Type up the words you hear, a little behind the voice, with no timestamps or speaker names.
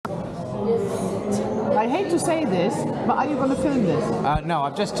I hate to say this, but are you going to film this? No,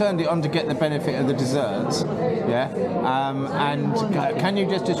 I've just turned it on to get the benefit of the desserts. Yeah. And can you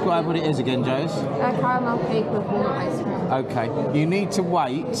just describe what it is again, Jose? A caramel cake with walnut ice cream. Okay. You need to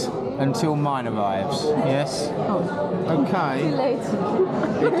wait until mine arrives. Yes. Oh. Okay. Too late.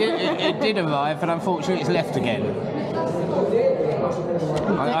 It did arrive, but unfortunately it's left again.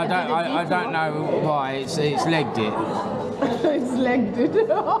 I don't know why it's legged it. It's legged it.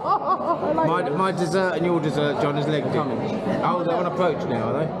 My dessert and your dessert, John, is legged it. Oh, they're on approach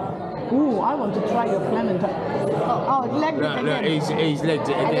now, are they? Ooh, I want to try your clementine. Oh, it's legged it again. Look, he's legged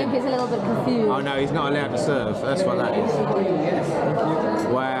it again. I think he's a little bit confused. Oh no, he's not allowed to serve. That's what that is.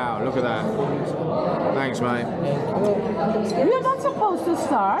 Wow, look at that. Thanks, mate. You're not supposed to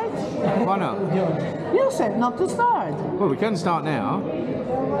start. Why not? You said not to start. Well, we can start now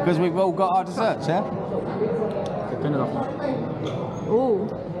because we've all got our desserts, yeah? Ooh.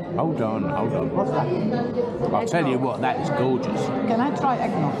 Hold on. What's that? I'll tell you what, that is gorgeous. Can I try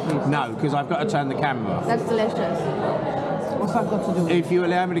eggnog, please? No, because I've got to turn the camera off. That's delicious. What's that got to do with it? If you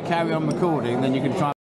allow me to carry on recording, then you can try